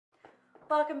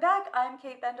Welcome back. I'm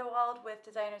Kate Bendewald with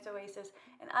Designers Oasis,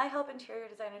 and I help interior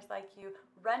designers like you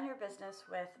run your business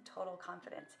with total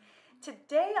confidence.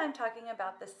 Today I'm talking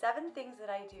about the 7 things that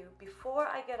I do before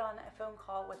I get on a phone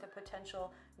call with a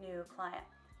potential new client.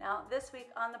 Now, this week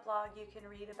on the blog, you can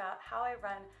read about how I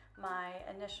run my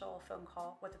initial phone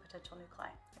call with a potential new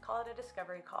client. I call it a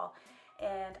discovery call,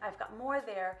 and I've got more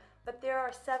there, but there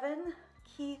are 7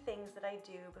 key things that I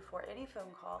do before any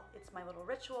phone call. It's my little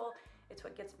ritual, it's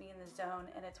what gets me in the zone,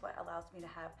 and it's what allows me to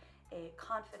have a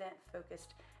confident,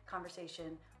 focused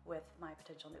conversation with my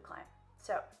potential new client.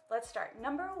 So let's start.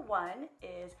 Number 1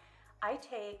 is I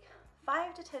take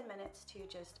 5 to 10 minutes to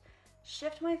just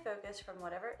shift my focus from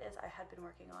whatever it is I had been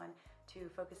working on to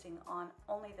focusing on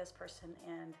only this person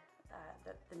and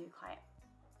the new client.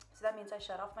 So that means I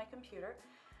shut off my computer.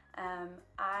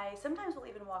 I sometimes will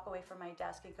even walk away from my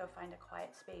desk and go find a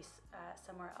quiet space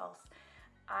somewhere else.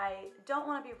 I don't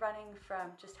want to be running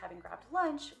from just having grabbed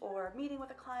lunch or meeting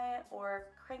with a client or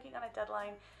cranking on a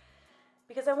deadline,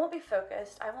 because I won't be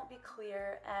focused, I won't be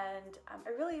clear, and I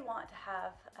really want to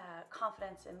have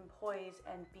confidence and poise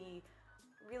and be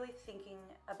really thinking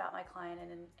about my client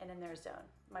and in their zone,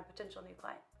 my potential new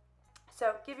client.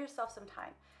 So give yourself some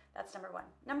time. That's number 1.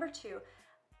 Number 2,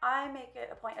 I make it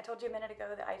a point, I told you a minute ago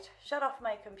that I shut off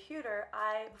my computer.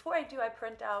 Before I do, I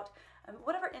print out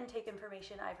whatever intake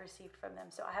information I've received from them.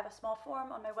 So I have a small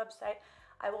form on my website.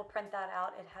 I will print that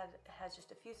out. It has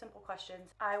just a few simple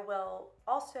questions. I will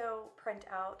also print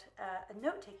out a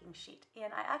note-taking sheet,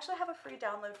 and I actually have a free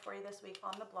download for you this week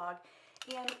on the blog.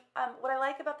 And what I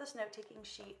like about this note-taking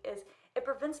sheet is it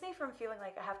prevents me from feeling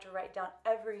like I have to write down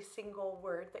every single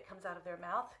word that comes out of their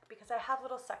mouth, because I have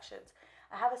little sections.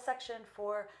 I have a section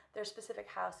for their specific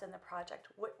house and the project.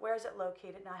 Where is it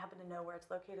located? Now I happen to know where it's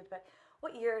located, but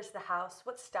what year is the house?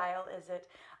 What style is it?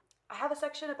 I have a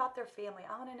section about their family.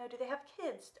 I want to know, do they have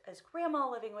kids? Is grandma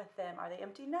living with them? Are they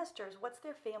empty nesters? What's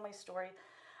their family story?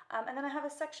 And then I have a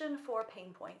section for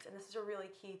pain points, and this is a really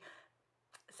key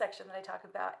section that I talk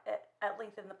about at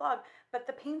length in the blog. But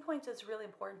the pain points is really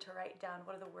important to write down.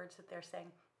 What are the words that they're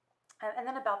saying? And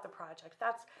then about the project.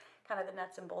 That's kind of the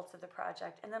nuts and bolts of the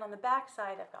project. And then on the back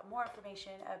side, I've got more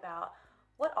information about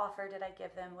what offer did I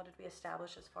give them? What did we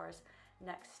establish as far as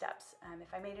next steps?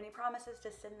 If I made any promises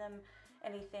to send them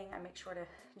anything, I make sure to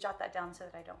jot that down so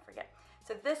that I don't forget.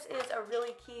 So this is a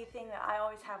really key thing that I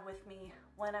always have with me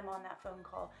when I'm on that phone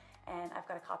call, and I've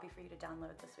got a copy for you to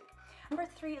download this week. Number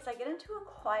 3 is I get into a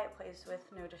quiet place with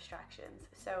no distractions.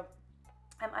 So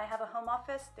I have a home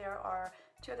office. There are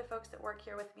 2 other folks that work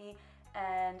here with me,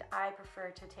 and I prefer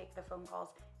to take the phone calls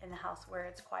in the house where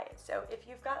it's quiet. So if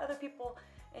you've got other people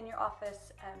in your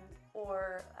office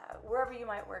or wherever you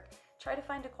might work, try to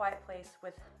find a quiet place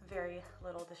with very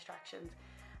little distractions.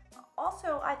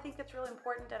 Also, I think it's really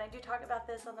important, and I do talk about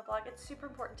this on the blog, it's super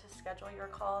important to schedule your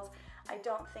calls. I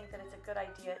don't think that it's a good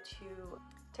idea to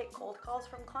take cold calls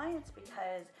from clients,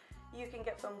 because you can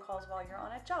get phone calls while you're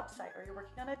on a job site or you're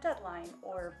working on a deadline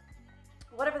or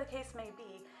whatever the case may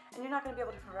be, and you're not going to be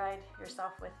able to provide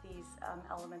yourself with these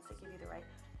elements that give you the right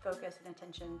focus and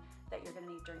attention that you're going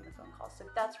to need during the phone call. So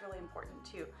that's really important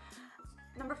too.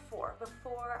 Number 4,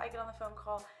 before I get on the phone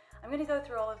call, I'm going to go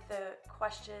through all of the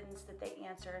questions that they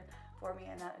answered for me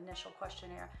in that initial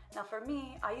questionnaire. Now for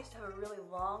me, I used to have a really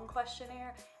long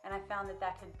questionnaire, and I found that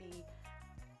that could be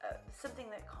something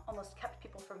that almost kept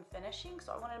people from finishing,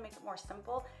 so I wanted to make it more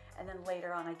simple, and then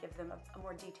later on I give them a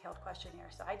more detailed questionnaire.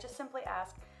 So I just simply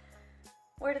ask,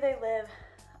 where do they live?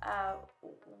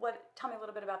 Tell me a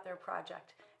little bit about their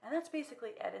project. And that's basically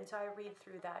it. And so I read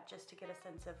through that just to get a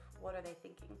sense of what are they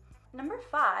thinking. Number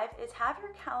 5 is have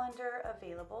your calendar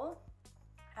available.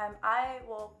 I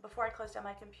will, before I close down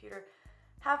my computer,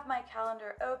 have my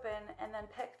calendar open and then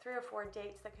pick 3 or 4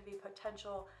 dates that could be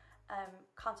potential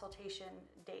consultation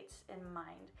dates in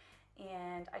mind.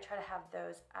 And I try to have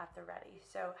those at the ready.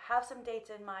 So have some dates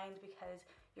in mind, because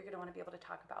you're going to want to be able to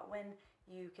talk about when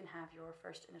you can have your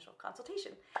first initial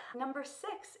consultation. Number 6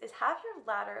 is have your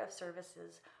ladder of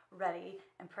services ready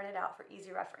and print it out for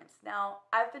easy reference. Now,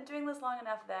 I've been doing this long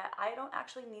enough that I don't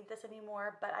actually need this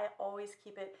anymore, but I always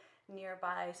keep it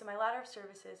nearby. So my ladder of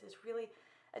services is really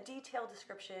a detailed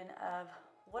description of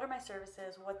what are my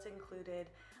services, what's included,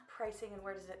 pricing, and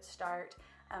where does it start.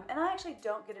 And I actually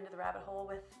don't get into the rabbit hole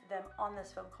with them on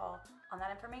this phone call on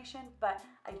that information, but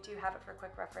I do have it for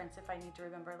quick reference if I need to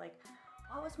remember, like,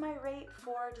 what was my rate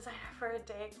for designer for a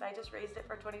day, because I just raised it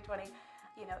for 2020.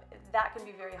 You know, that can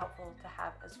be very helpful to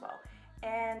have as well.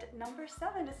 And number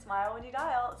 7 is smile when you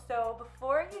dial. So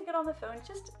before you get on the phone,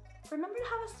 just remember to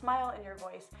have a smile in your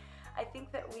voice. I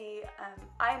think that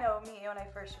I know me, when I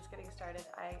first was getting started,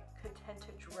 I could tend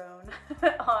to drone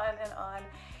on and on.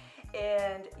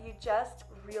 And you just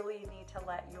really need to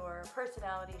let your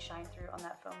personality shine through on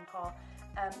that phone call.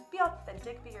 Be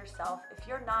authentic, be yourself. If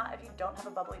you don't have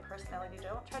a bubbly personality,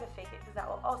 don't try to fake it, because that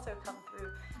will also come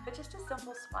through. But just a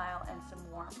simple smile and some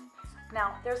warmth.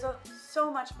 Now, there's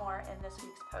so much more in this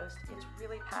week's post. It's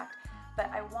really packed, but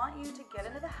I want you to get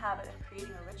into the habit of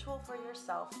creating a ritual for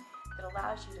yourself that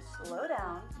allows you to slow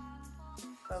down,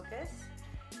 focus,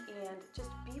 and just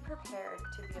be prepared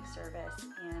to be of service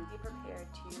and be prepared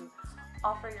to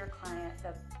offer your client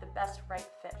the best right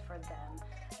fit for them.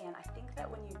 And I think that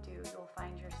when you do, you'll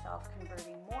find yourself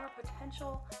converting more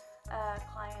potential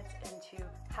clients into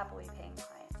happily paying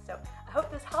clients. So I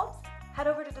hope this helps. Head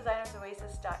over to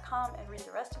designersoasis.com and read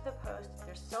the rest of the post.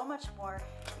 There's so much more.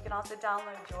 You can also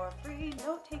download your free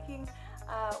note-taking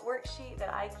worksheet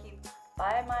that I keep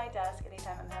by my desk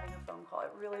anytime I'm having a phone call.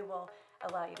 It really will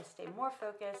allow you to stay more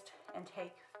focused and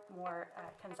take more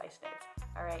concise notes.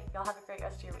 All right, y'all have a great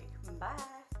rest of your week. Bye.